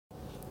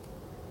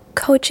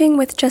Coaching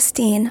with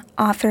Justine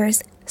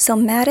offers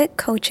somatic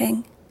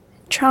coaching,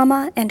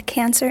 trauma and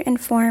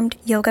cancer-informed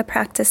yoga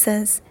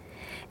practices,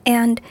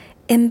 and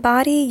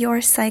Embody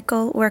Your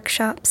Cycle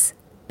workshops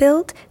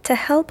built to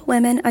help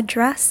women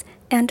address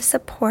and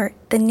support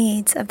the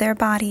needs of their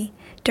body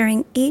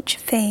during each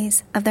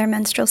phase of their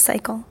menstrual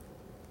cycle.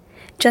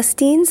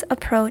 Justine's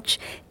approach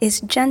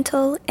is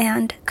gentle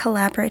and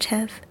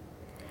collaborative,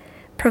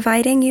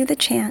 providing you the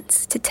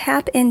chance to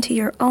tap into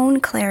your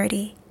own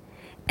clarity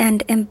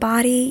and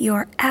embody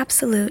your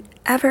absolute,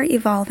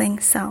 ever-evolving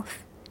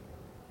self.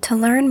 To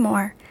learn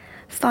more,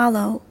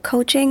 follow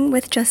Coaching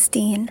with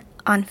Justine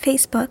on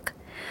Facebook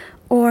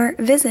or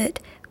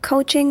visit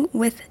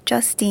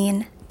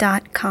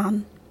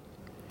coachingwithjustine.com.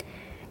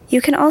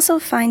 You can also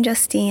find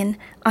Justine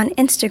on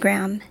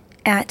Instagram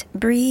at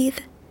Breathe,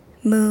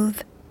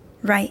 Move,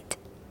 Right.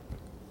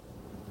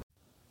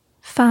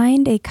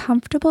 Find a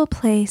comfortable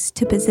place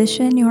to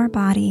position your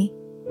body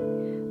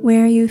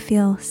where you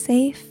feel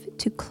safe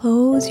to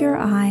close your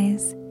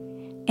eyes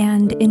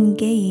and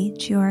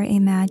engage your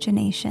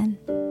imagination.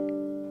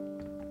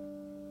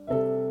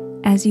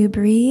 As you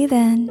breathe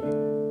in,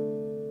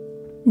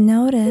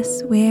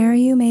 notice where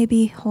you may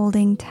be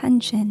holding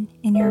tension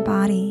in your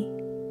body.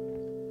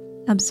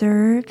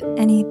 Observe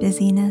any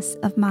busyness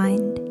of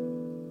mind.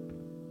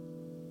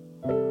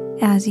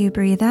 As you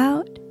breathe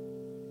out,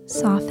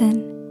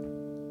 soften,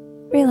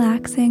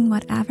 relaxing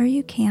whatever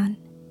you can.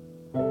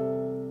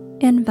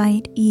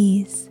 Invite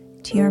ease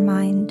to your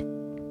mind.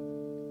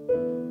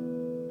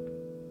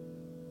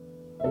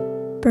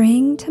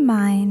 Bring to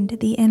mind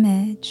the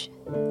image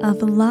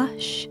of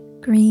lush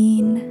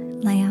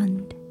green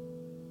land.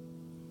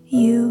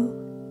 You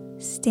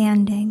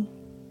standing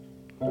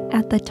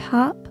at the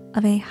top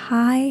of a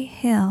high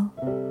hill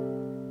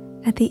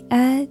at the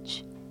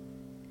edge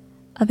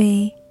of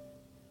a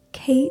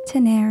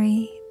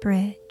catenary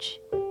bridge.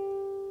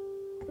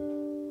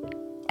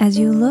 As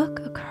you look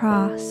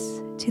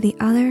across to the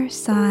other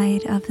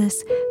side of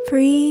this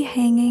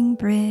free-hanging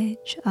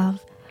bridge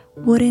of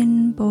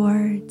wooden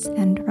boards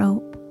and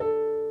rope,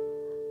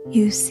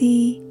 you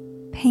see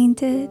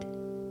painted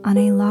on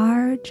a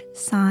large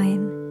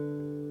sign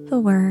the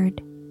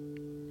word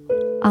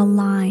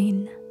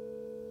align.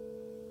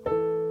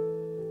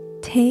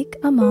 Take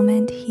a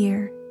moment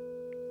here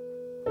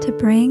to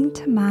bring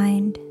to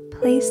mind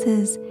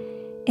places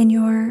in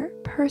your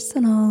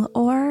personal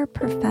or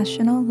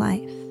professional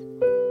life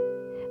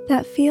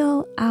that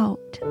feel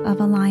out of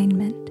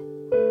alignment.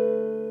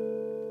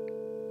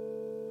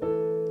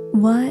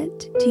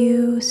 What do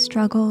you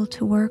struggle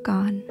to work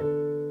on?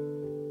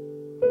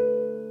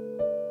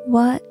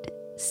 What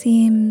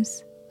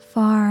seems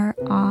far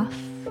off,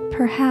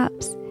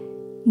 perhaps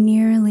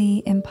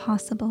nearly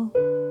impossible?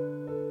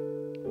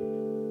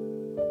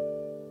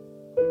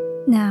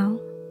 Now,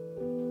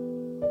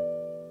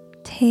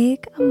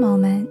 take a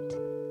moment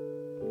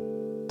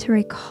to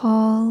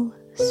recall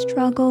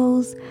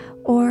struggles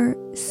or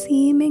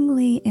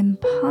seemingly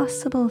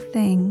impossible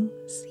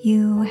things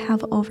you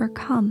have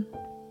overcome.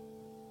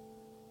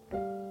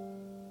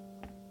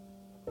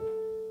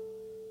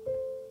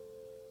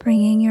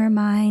 Bringing your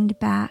mind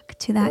back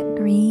to that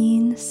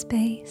green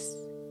space,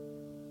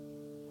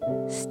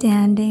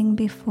 standing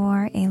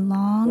before a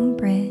long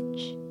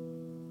bridge,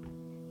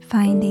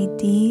 find a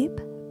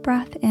deep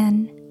breath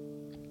in,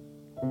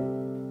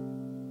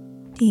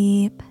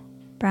 deep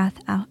breath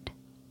out.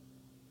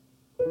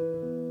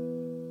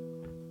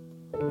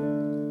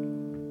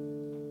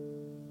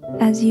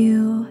 As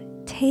you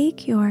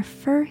take your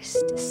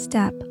first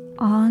step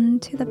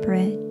onto the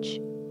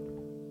bridge,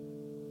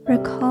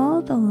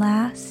 recall the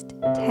last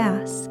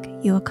task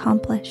you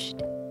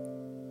accomplished.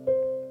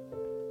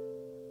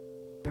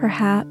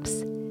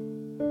 Perhaps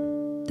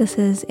this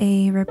is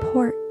a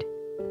report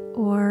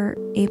or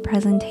a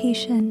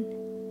presentation,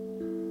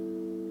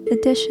 the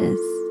dishes,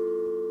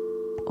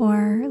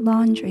 or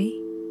laundry.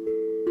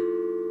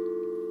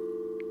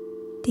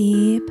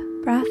 Deep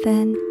breath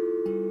in,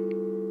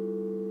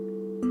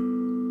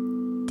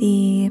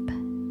 deep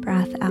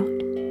breath out.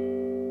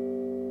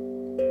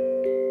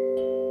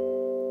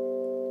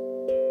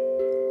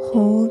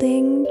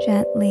 Holding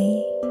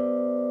gently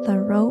the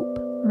rope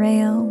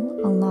rail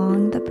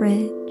along the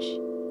bridge,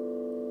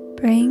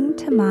 bring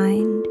to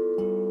mind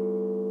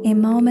a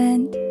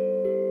moment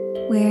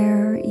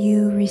where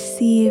you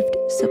received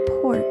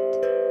support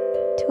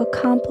to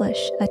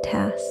accomplish a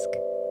task.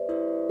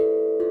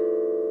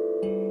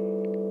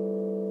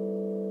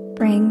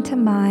 Bring to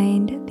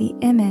mind the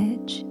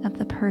image of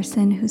the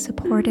person who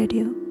supported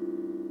you.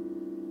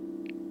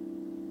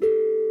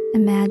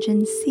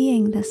 Imagine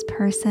seeing this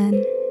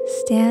person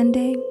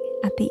standing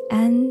at the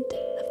end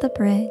of the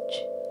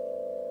bridge,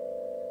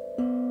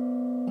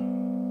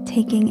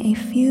 taking a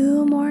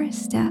few more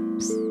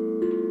steps.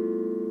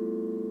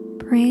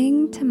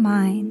 Bring to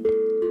mind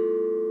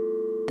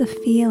the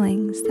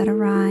feelings that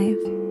arrive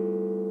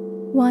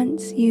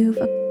once you've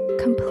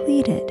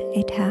completed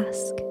a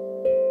task.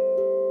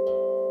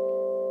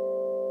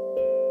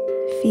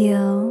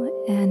 Feel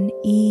an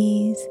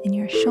ease in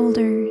your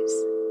shoulders,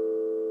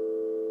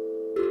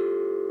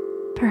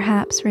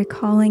 Perhaps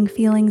recalling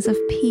feelings of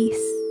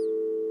peace,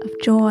 of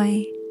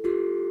joy,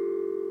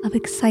 of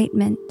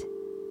excitement,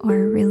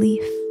 or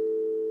relief.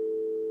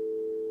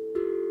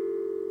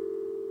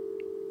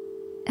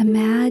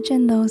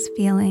 Imagine those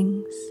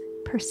feelings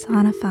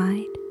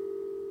personified,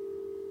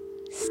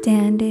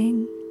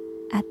 standing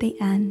at the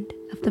end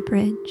of the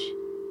bridge.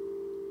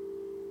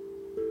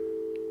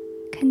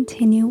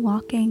 Continue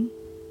walking,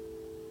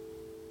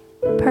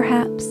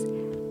 perhaps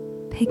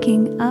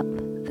picking up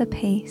the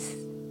pace,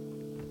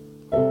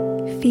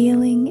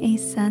 feeling a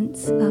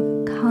sense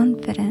of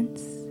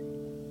confidence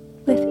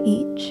with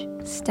each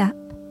step.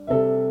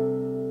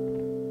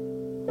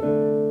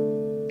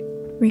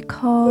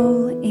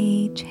 Recall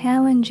a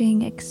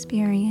challenging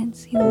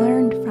experience you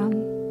learned from.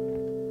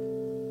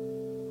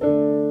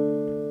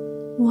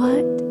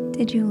 What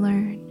did you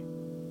learn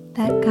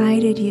that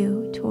guided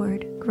you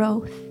toward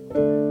growth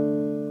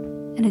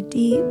and a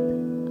deep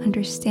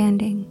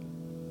understanding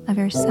of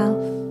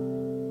yourself,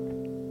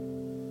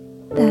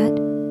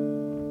 that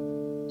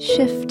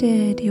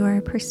shifted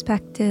your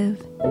perspective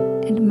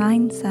and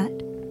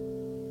mindset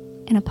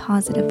in a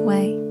positive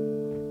way?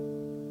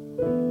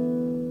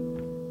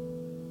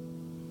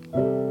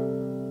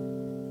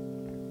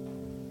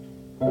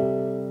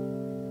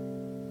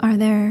 Are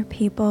there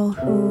people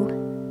who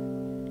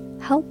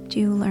helped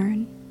you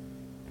learn?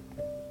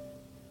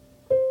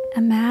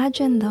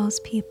 Imagine those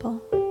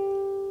people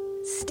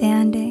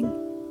standing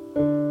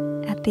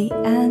at the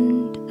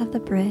end of the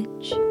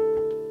bridge.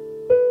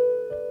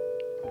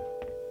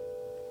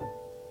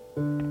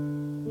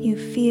 You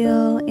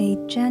feel a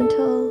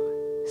gentle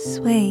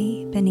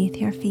sway beneath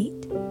your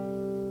feet,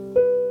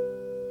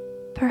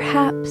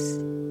 perhaps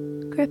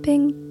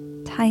gripping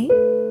tight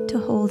to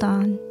hold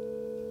on,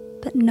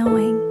 but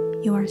knowing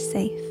you are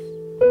safe.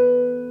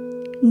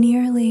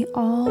 Nearly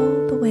all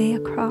the way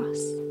across.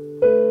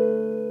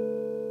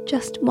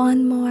 Just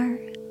one more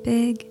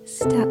big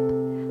step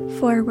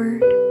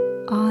forward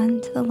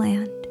onto the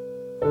land.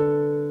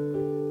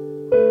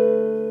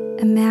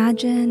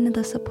 Imagine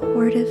the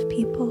supportive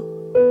people,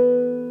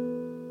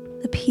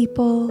 the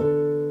people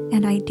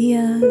and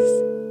ideas,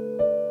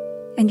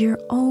 and your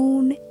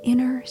own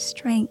inner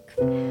strength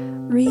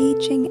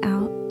reaching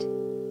out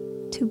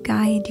to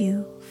guide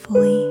you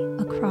fully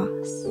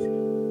across,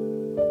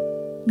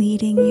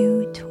 leading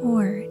you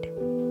toward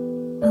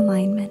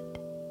alignment.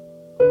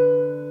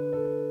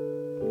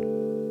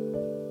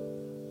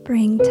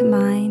 Bring to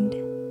mind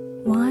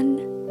one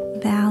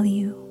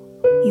value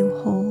you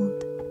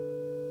hold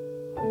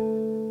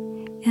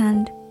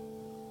and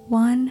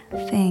one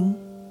thing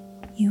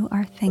you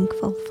are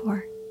thankful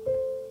for.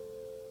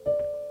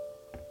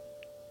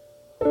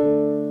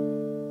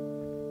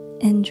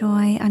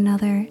 Enjoy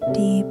another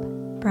deep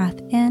breath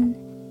in,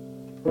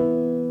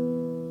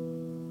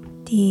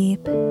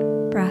 deep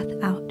breath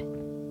out.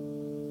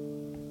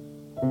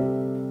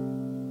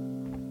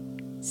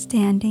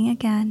 Standing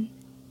again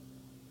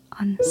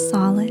on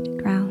solid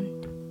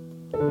ground.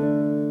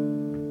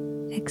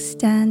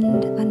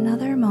 Extend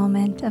another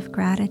moment of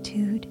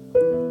gratitude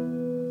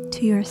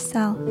to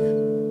yourself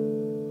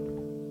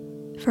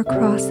for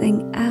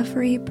crossing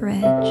every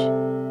bridge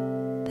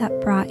that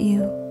brought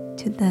you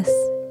to this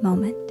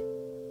moment.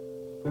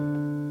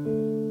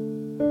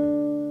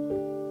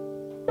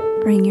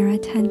 Bring your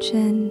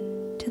attention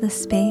to the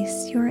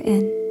space you're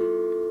in.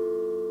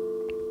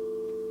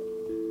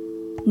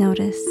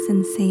 Notice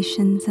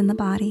sensations in the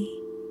body,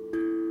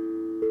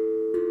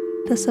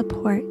 the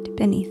support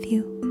beneath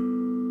you,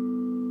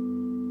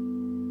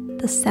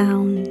 the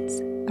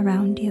sounds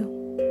around you,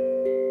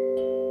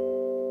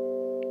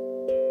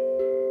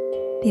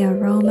 the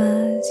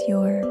aromas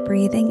you're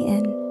breathing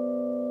in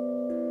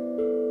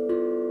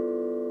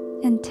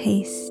and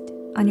taste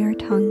on your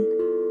tongue.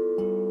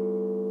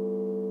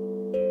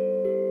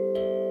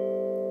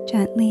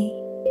 Gently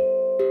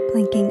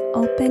blinking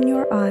open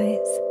your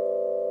eyes,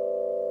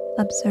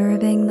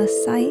 observing the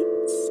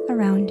sights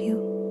around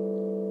you.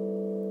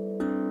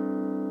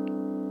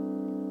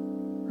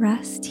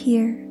 Rest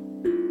here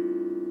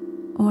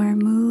or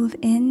move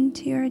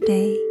into your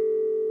day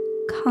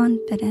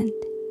confident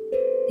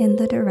in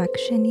the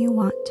direction you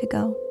want to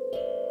go.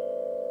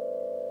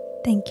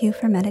 Thank you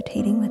for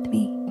meditating with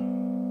me.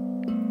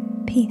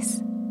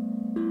 Peace.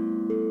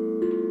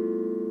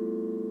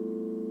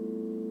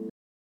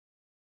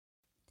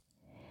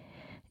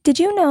 Did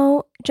you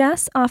know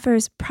Jess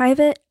offers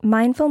private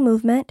mindful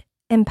movement,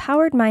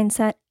 empowered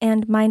mindset,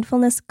 and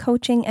mindfulness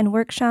coaching and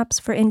workshops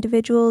for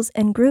individuals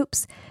and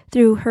groups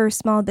through her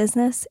small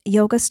business,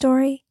 Yoga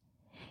Story?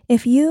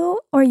 If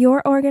you or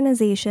your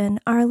organization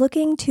are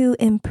looking to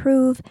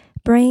improve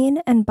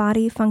brain and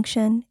body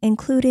function,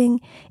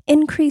 including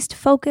increased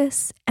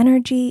focus,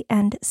 energy,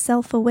 and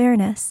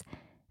self-awareness,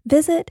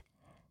 visit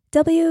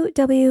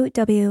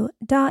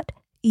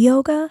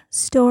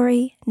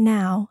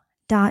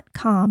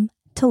www.yogastorynow.com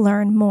to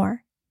learn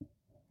more.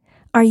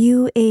 Are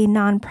you a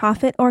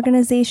nonprofit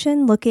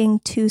organization looking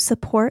to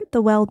support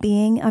the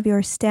well-being of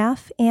your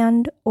staff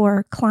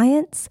and/or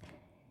clients?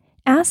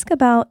 Ask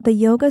about the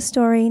Yoga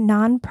Story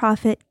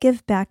nonprofit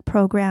giveback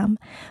program,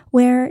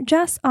 where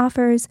Jess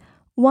offers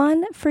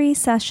one free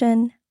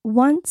session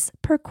once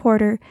per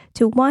quarter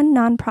to one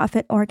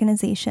nonprofit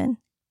organization.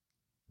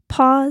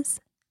 Pause,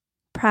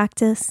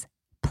 practice,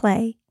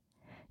 play.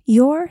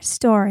 Your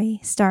story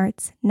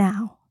starts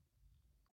now.